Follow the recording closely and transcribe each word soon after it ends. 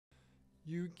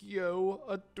Yu-Gi-Oh!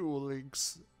 A Duel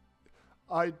Links.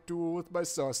 I duel with my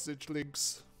sausage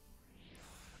links.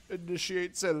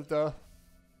 Initiate Zelda.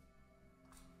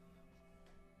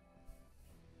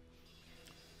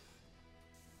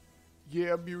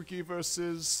 Yeah, Miyuki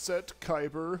versus Set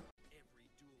Kyber.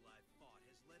 Every duel I've fought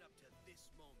has led up to this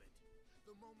moment.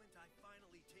 The moment I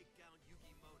finally take down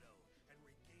Yugimoto and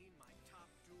regain my top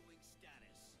dueling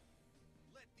status.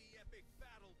 Let the epic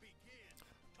battle begin!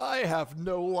 I have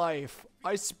no life.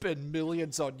 I spend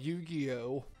millions on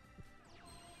Yu-Gi-Oh!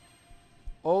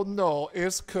 Oh no,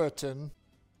 it's curtain.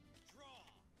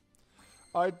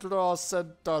 Draw! I draw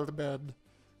Gentleman.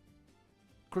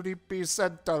 Creepy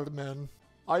Gentleman.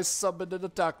 I summon in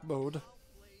attack mode. I'll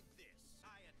play this.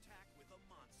 I attack with a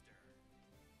monster.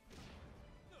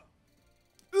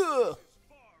 Ugh! Is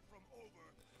far from over.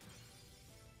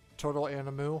 Total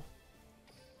Animu.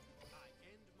 I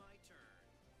end my turn.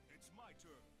 It's my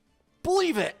turn.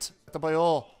 Believe it! By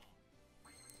all.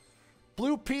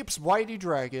 Blue Peeps Whitey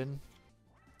Dragon.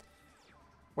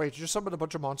 Wait, did you summon a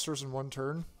bunch of monsters in one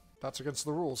turn? That's against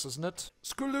the rules, isn't it?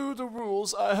 Screw the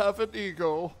rules, I have an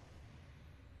ego.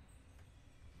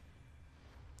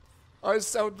 I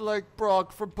sound like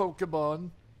Brock from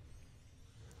Pokemon.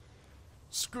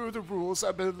 Screw the rules,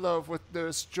 I'm in love with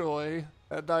Nurse Joy.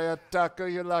 And I attack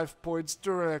your life points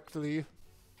directly.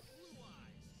 Blue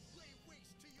eyes, lay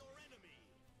waste to your enemy.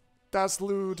 That's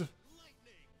lewd.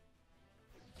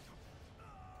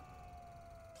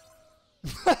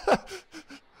 Lightning.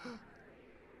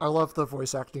 I love the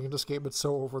voice acting in this game, it's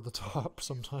so over the top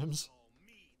sometimes. Call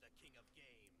me the king of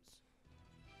games.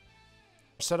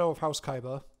 Seto of House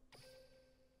Kaiba.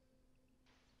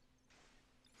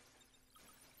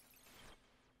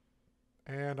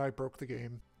 And I broke the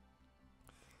game.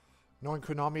 Knowing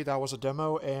Konami, that was a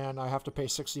demo, and I have to pay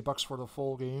 $60 for the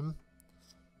full game.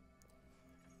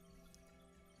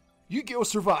 Yu-Gi-Oh!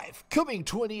 Survive! Coming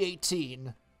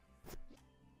 2018!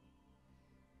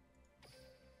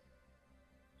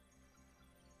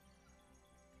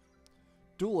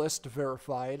 Duelist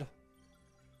verified.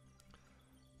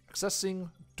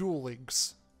 Accessing Duel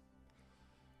Links.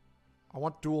 I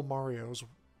want Dual Marios.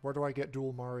 Where do I get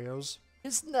Dual Marios?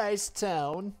 It's nice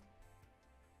town.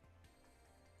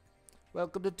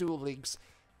 Welcome to Duel Links.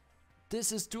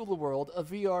 This is Duel World, a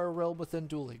VR realm within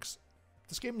Duel Links.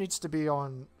 This game needs to be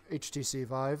on HTC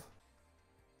Vive.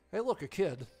 Hey look, a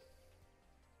kid.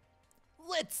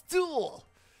 Let's duel!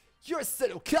 You're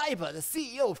Seto Kaiba, the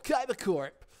CEO of Kaiba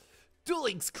Corp. Duel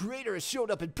Links creator has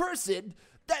shown up in person.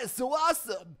 That is so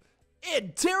awesome!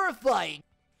 And terrifying!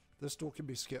 This duel can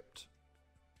be skipped.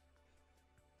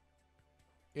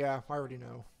 Yeah, I already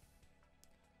know.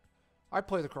 I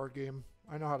play the card game.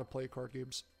 I know how to play card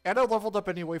games. And I leveled up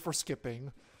anyway for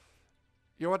skipping.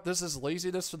 You know what? This is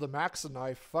laziness to the max and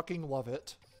I fucking love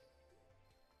it.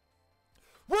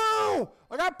 Whoa!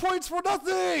 I got points for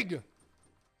nothing!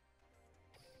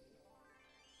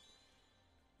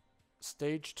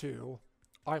 Stage 2.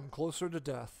 I'm closer to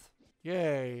death.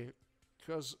 Yay.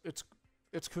 Because it's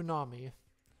Konami.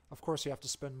 Of course you have to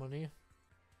spend money.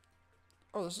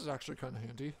 Oh, this is actually kind of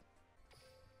handy.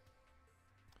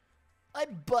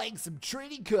 I'm buying some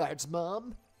trading cards,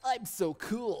 Mom. I'm so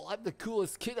cool. I'm the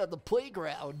coolest kid on the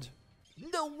playground.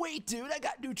 No way, dude. I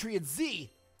got Nutrient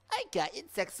Z. I got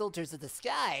insect soldiers in the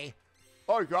sky.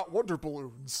 I got Wonder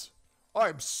Balloons.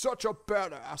 I'm such a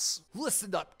badass.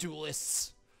 Listen up,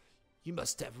 duelists. You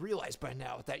must have realized by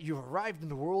now that you've arrived in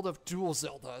the world of Duel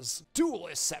Zeldas.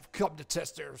 Duelists have come to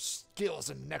test their skills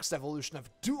in the next evolution of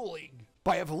dueling.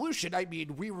 By evolution, I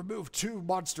mean we remove 2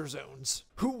 monster zones.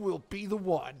 Who will be the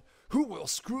one? Who will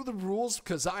screw the rules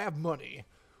because I have money?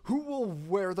 Who will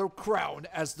wear the crown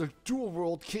as the Duel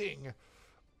World King?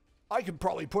 I can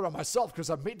probably put on myself because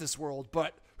I made this world,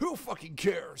 but who fucking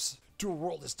cares? Duel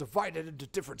World is divided into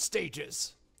different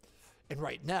stages. And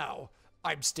right now,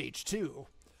 I'm stage 2.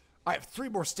 I have 3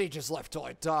 more stages left till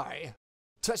I die.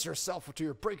 Test yourself to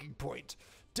your breaking point.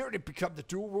 Dare to become the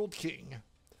Duel World King.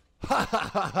 Ha ha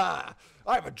ha ha!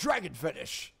 I have a dragon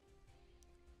fetish!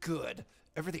 Good.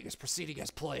 Everything is proceeding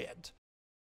as planned.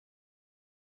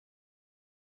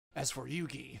 As for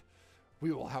Yugi,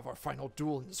 we will have our final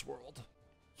duel in this world.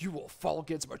 You will fall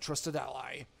against my trusted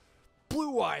ally,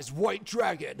 Blue Eyes White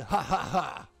Dragon! Ha ha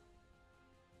ha!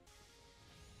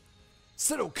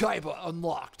 Seto Kaiba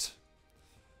unlocked!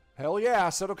 Hell yeah,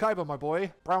 Seto Kaiba, my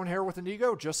boy. Brown hair with an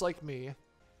ego, just like me.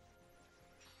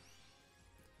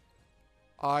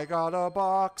 I got a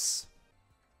box.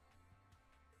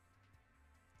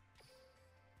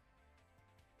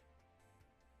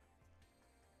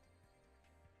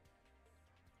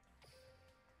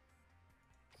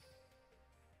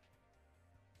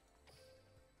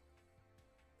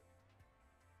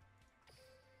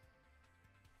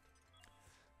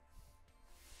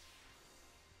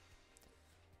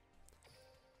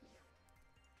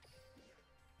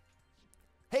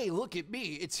 Hey, look at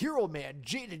me. It's Hero Man,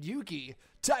 Jade and Yugi.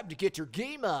 Time to get your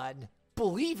game on.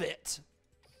 Believe it.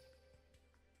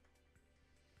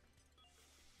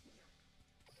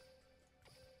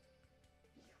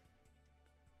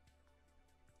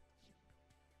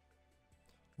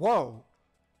 Whoa.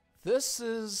 This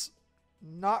is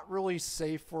not really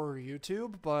safe for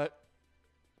YouTube, but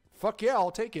fuck yeah,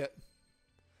 I'll take it.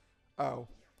 Oh.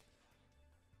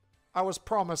 I was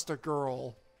promised a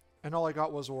girl, and all I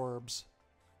got was orbs.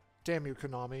 Damn you,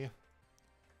 Konami.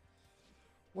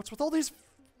 What's with all these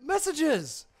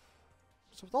messages?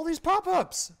 What's with all these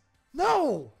pop-ups?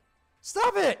 No!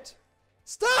 Stop it!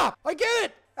 Stop! I get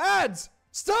it! Ads!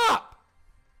 Stop!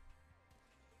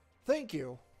 Thank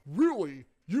you. Really?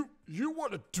 You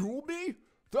want to duel me?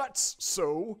 That's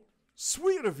so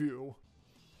sweet of you.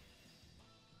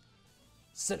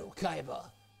 Seto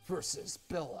Kaiba versus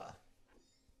Bella.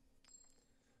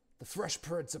 The Fresh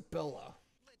Prince of Bella.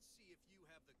 Let's see if you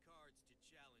have the cards to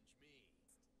challenge me.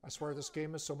 I swear this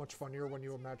game is so much funnier when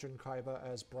you imagine Kaiba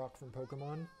as Brock from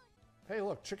Pokemon. Hey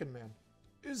look, Chicken Man.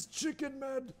 Is Chicken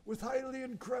Man with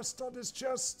Hylian crest on his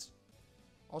chest?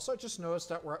 Also, I just noticed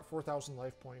that we're at 4,000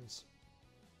 life points.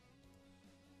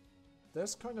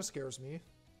 This kind of scares me.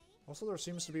 Also, there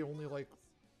seems to be only like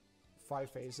 5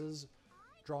 phases.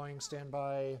 Drawing,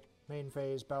 standby, main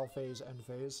phase, battle phase, end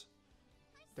phase.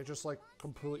 They just like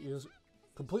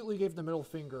completely gave the middle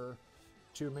finger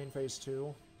to main phase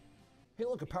 2. Hey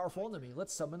look, a powerful enemy.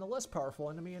 Let's summon a less powerful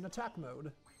enemy in attack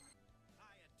mode.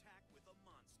 I attack with a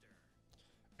monster.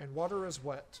 And water is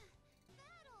wet.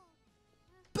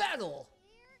 Battle!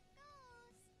 Here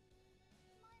goes.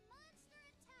 My monster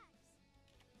attacks.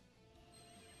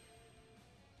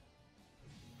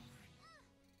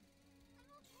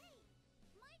 I'm okay.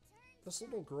 My turn. This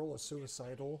little girl is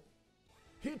suicidal.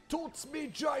 He totes me,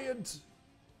 giant!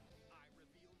 I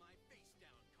reveal my face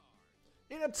down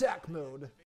card. In attack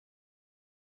mode.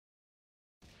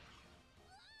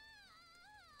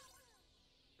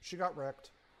 She got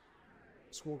wrecked.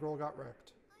 Schoolgirl got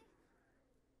wrecked.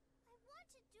 I want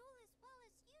to duel as well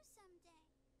as you someday.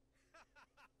 Never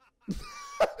defeat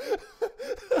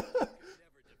a duelist.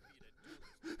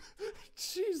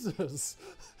 Jesus!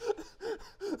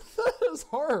 That is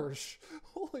harsh!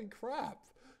 Holy crap!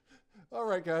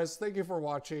 Alright guys, thank you for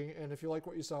watching, and if you like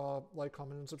what you saw, like,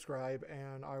 comment, and subscribe,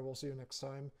 and I will see you next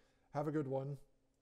time. Have a good one.